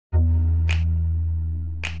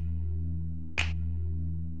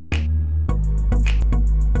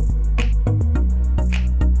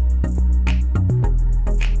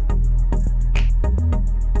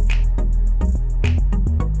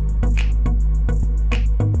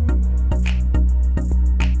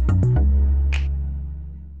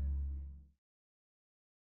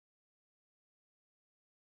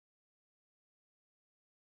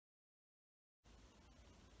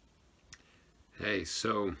Okay,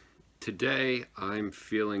 so today I'm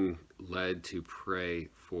feeling led to pray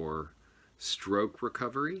for stroke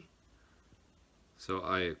recovery. So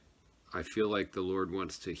I feel like the Lord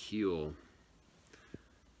wants to heal.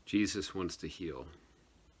 Jesus wants to heal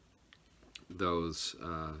those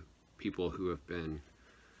people who have been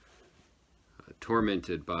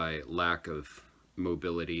tormented by lack of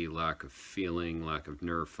mobility, lack of feeling, lack of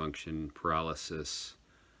nerve function, paralysis,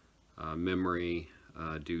 memory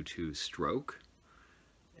due to stroke.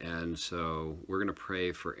 And so we're going to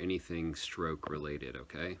pray for anything stroke related,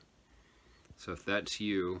 okay? So if that's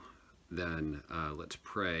you, then let's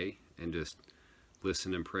pray and just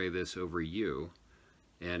listen and pray this over you.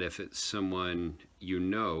 And if it's someone you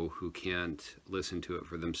know who can't listen to it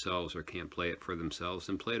for themselves or can't play it for themselves,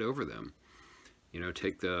 then play it over them. You know,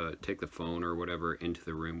 take the phone or whatever into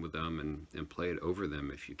the room with them and play it over them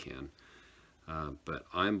if you can. But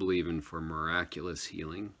I'm believing for miraculous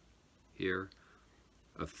healing here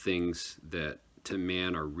of things that to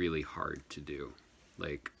man are really hard to do,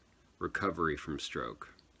 like recovery from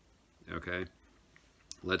stroke. Okay?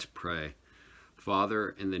 Let's pray.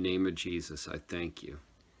 Father, in the name of Jesus, I thank you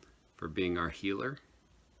for being our healer.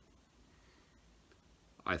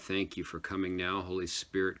 I thank you for coming now. Holy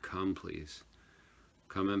Spirit, come please.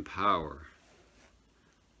 Come in power.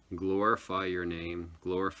 Glorify your name.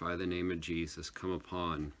 Glorify the name of Jesus. Come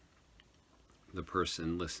upon the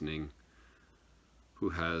person listening who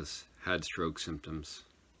has had stroke symptoms.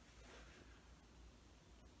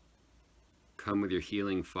 Come with your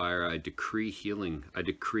healing fire. I decree healing. I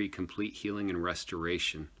decree complete healing and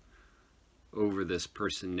restoration over this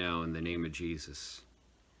person now in the name of Jesus.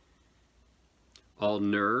 All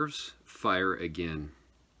nerves, fire again.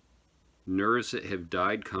 Nerves that have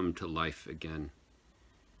died, come to life again.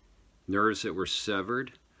 Nerves that were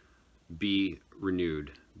severed, be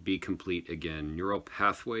renewed, be complete again. Neural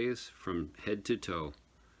pathways from head to toe,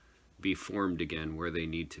 be formed again where they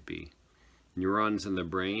need to be. Neurons in the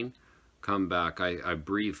brain, come back. I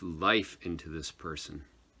breathe life into this person,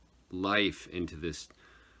 life into this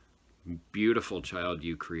beautiful child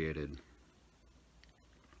you created.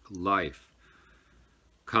 Life.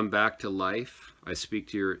 Come back to life. I speak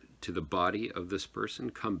to the body of this person.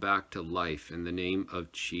 Come back to life in the name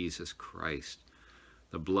of Jesus Christ.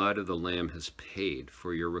 The blood of the Lamb has paid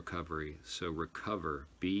for your recovery. So recover,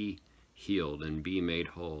 be healed, and be made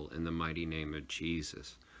whole in the mighty name of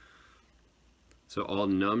Jesus. So all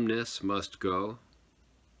numbness must go.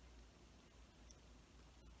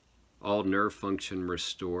 All nerve function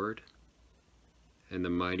restored in the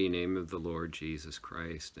mighty name of the Lord Jesus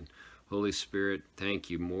Christ. And Holy Spirit, thank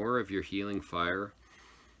you. More of your healing fire,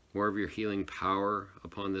 more of your healing power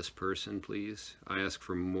upon this person, please. I ask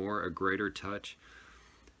for more, a greater touch,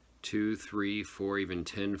 2, 3, 4, even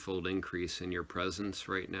 10-fold increase in your presence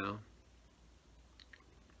right now.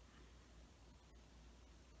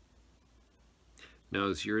 Now,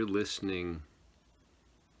 as you're listening,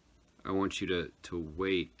 I want you to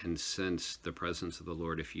wait and sense the presence of the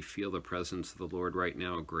Lord. If you feel the presence of the Lord right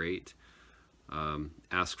now, great.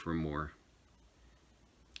 Ask for more.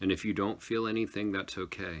 And if you don't feel anything, that's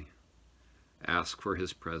okay. Ask for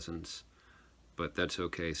his presence, but that's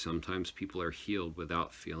okay. Sometimes people are healed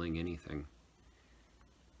without feeling anything.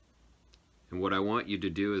 And what I want you to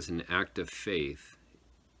do as an act of faith,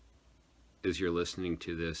 as you're listening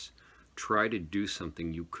to this, try to do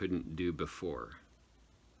something you couldn't do before.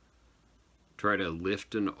 Try to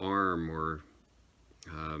lift an arm or,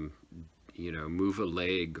 move a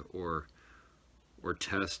leg or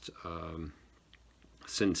test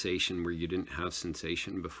sensation where you didn't have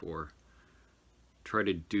sensation before. Try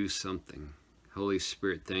to do something. Holy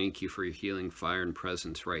Spirit, thank you for your healing fire and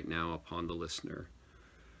presence right now upon the listener.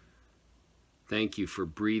 Thank you for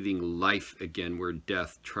breathing life again where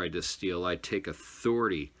death tried to steal. I take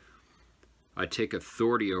authority. I take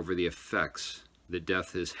authority over the effects that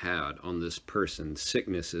death has had on this person.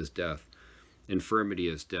 Sickness is death. Infirmity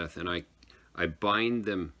is death. And I bind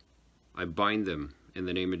them. I bind them in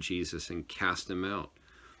the name of Jesus and cast them out.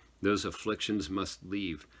 Those afflictions must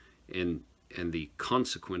leave. And the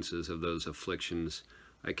consequences of those afflictions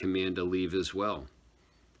I command to leave as well.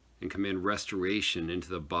 And command restoration into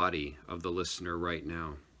the body of the listener right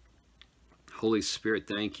now. Holy Spirit,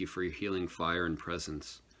 thank you for your healing fire and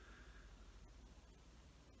presence.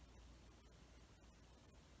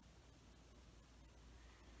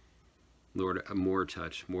 Lord, more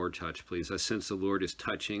touch, please. I sense the Lord is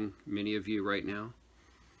touching many of you right now.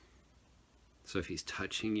 So if he's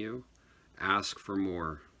touching you, ask for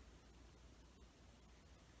more.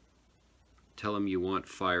 Tell him you want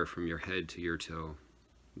fire from your head to your toe,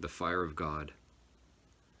 the fire of God.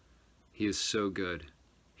 He is so good.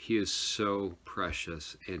 He is so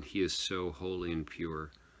precious, and he is so holy and pure.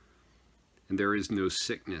 And there is no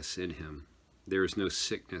sickness in him. There is no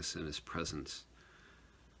sickness in his presence.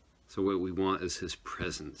 So what we want is his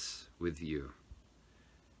presence with you.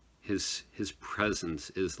 His presence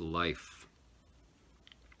is life.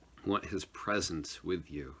 We want his presence with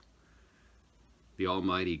you. The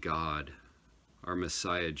Almighty God, our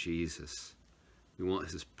Messiah Jesus. We want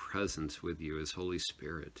his presence with you, his Holy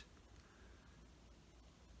Spirit.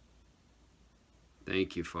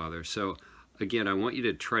 Thank you, Father. So again, I want you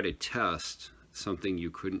to try to test something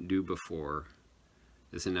you couldn't do before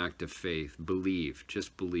as an act of faith. Believe,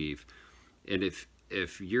 just believe. And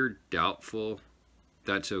if you're doubtful,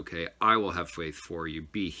 that's okay. I will have faith for you.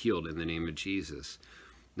 Be healed in the name of Jesus.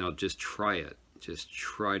 Now just try it. Just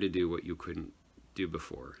try to do what you couldn't do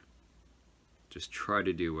before. Just try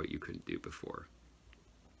to do what you couldn't do before.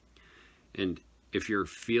 And if you're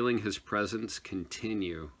feeling his presence,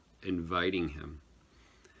 continue inviting him.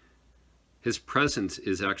 His presence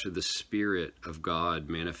is actually the Spirit of God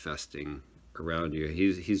manifesting around you.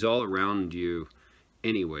 He's all around you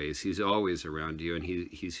anyways. He's always around you, and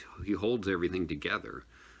he holds everything together.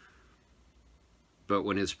 But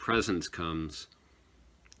when his presence comes,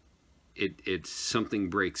 it's something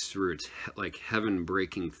breaks through. It's like heaven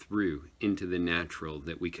breaking through into the natural,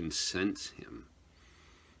 that we can sense him.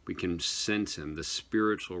 We can sense him, the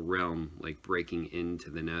spiritual realm, like breaking into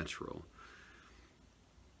the natural.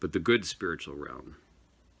 But the good spiritual realm,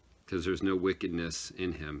 because there's no wickedness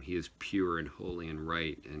in him. He is pure and holy and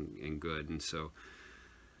right and good. And so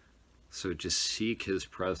just seek his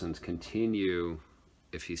presence. Continue,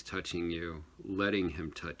 if he's touching you, letting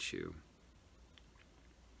him touch you.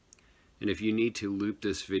 And if you need to loop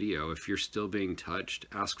this video, if you're still being touched,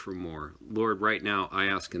 ask for more. Lord, right now, I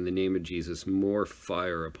ask in the name of Jesus, more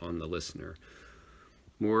fire upon the listener.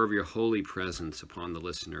 More of your holy presence upon the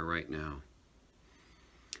listener right now.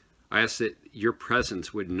 I ask that your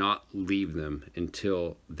presence would not leave them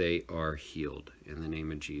until they are healed in the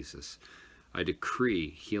name of Jesus. I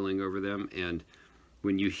decree healing over them. And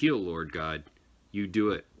when you heal, Lord God, you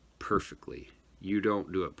do it perfectly. You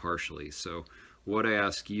don't do it partially. So what I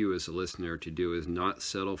ask you as a listener to do is not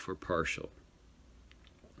settle for partial.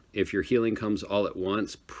 If your healing comes all at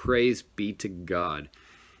once, praise be to God.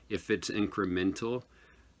 If it's incremental,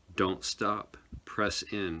 don't stop. Press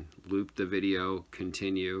in. Loop the video.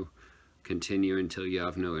 Continue until you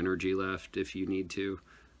have no energy left. If you need to,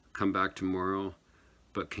 come back tomorrow.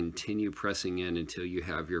 But continue pressing in until you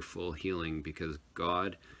have your full healing, because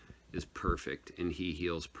God is perfect and he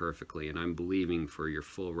heals perfectly. And I'm believing for your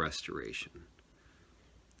full restoration.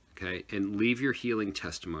 Okay, and leave your healing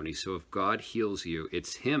testimony. So if God heals you,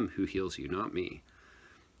 it's him who heals you, not me.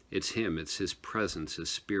 It's him. It's his presence,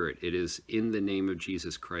 his Spirit. It is in the name of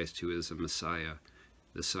Jesus Christ, who is a Messiah,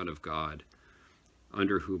 the Son of God, on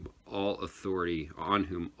whom all authority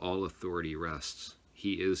rests.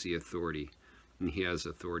 He is the authority, and he has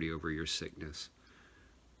authority over your sickness.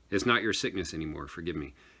 It's not your sickness anymore, forgive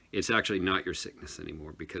me. It's actually not your sickness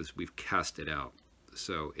anymore, because we've cast it out.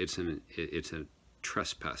 So it's a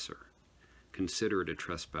trespasser. Consider it a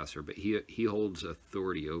trespasser, but he holds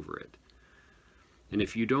authority over it. And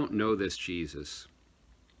if you don't know this Jesus,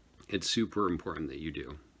 it's super important that you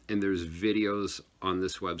do. And there's videos on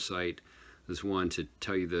this website. There's one to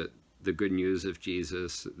tell you the good news of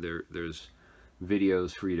Jesus. There's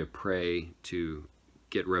videos for you to pray, to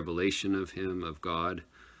get revelation of him, of God.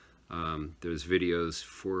 There's videos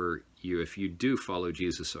for you if you do follow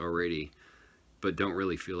Jesus already, but don't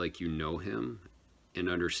really feel like you know him and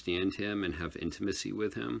understand him and have intimacy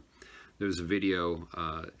with him. There's a video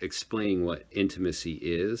explaining what intimacy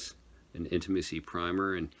is, an intimacy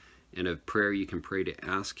primer, and a prayer you can pray to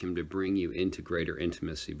ask him to bring you into greater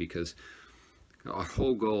intimacy, because our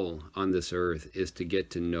whole goal on this earth is to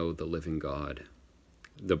get to know the living God.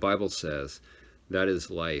 The Bible says that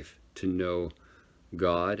is life, to know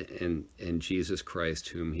God and Jesus Christ,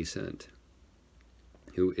 whom he sent,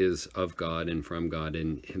 who is of God and from God,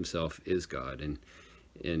 and himself is God, and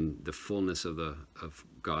in the fullness of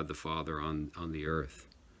God the Father on the earth.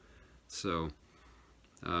 So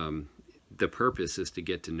the purpose is to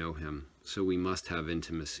get to know him. So we must have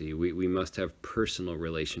intimacy. We must have personal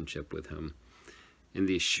relationship with him, and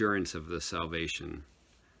the assurance of the salvation,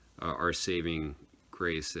 our saving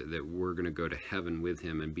grace, that we're going to go to heaven with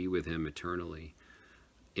him and be with him eternally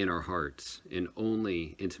in our hearts. And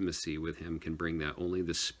only intimacy with him can bring that. Only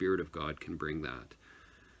the Spirit of God can bring that.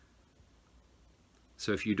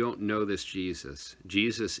 So if you don't know this Jesus,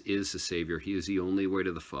 Jesus is the Savior. He is the only way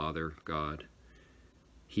to the Father, God.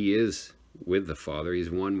 He is with the Father. He's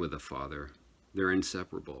one with the Father. They're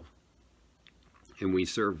inseparable. And we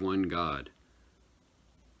serve one God,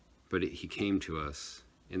 but he came to us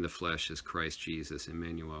in the flesh as Christ Jesus,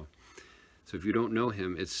 Emmanuel. So if you don't know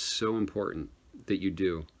him, it's so important that you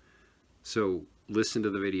do. So listen to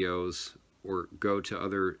the videos or go to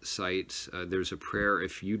other sites. There's a prayer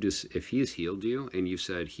if he has healed you and you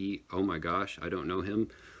said, oh my gosh, I don't know him,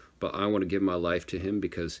 but I want to give my life to him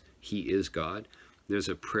because he is God. There's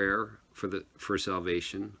a prayer for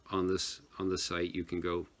salvation on the site. You can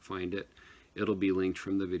go find it. It'll be linked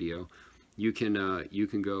from the video. You can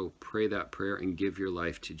go pray that prayer and give your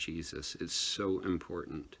life to Jesus. It's so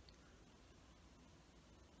important.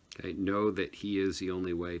 Okay, know that he is the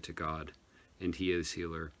only way to God, and he is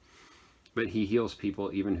healer. But he heals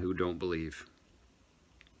people even who don't believe,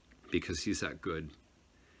 because he's that good.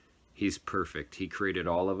 He's perfect. He created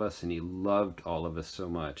all of us, and he loved all of us so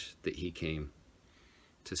much that he came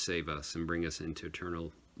to save us and bring us into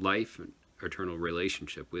eternal life and eternal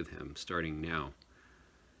relationship with him, starting now.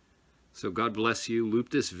 So God bless you. Loop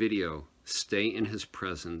this video. Stay in his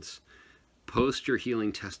presence. Post your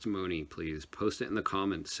healing testimony, please. Post it in the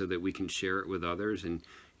comments so that we can share it with others and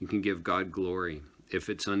you can give God glory. If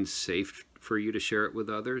it's unsafe for you to share it with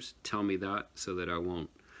others, tell me that so that I won't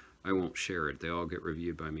share it. They all get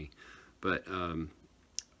reviewed by me. But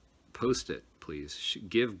post it, please.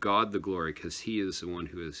 Give God the glory, because he is the one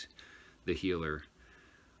who is the healer.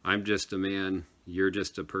 I'm just a man. You're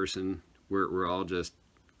just a person. We're all just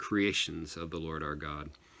creations of the Lord our God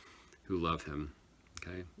who love him.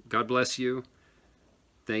 Okay. God bless you.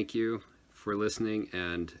 Thank you for listening,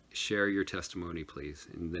 and share your testimony, please.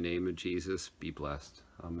 In the name of Jesus, be blessed.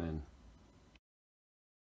 Amen.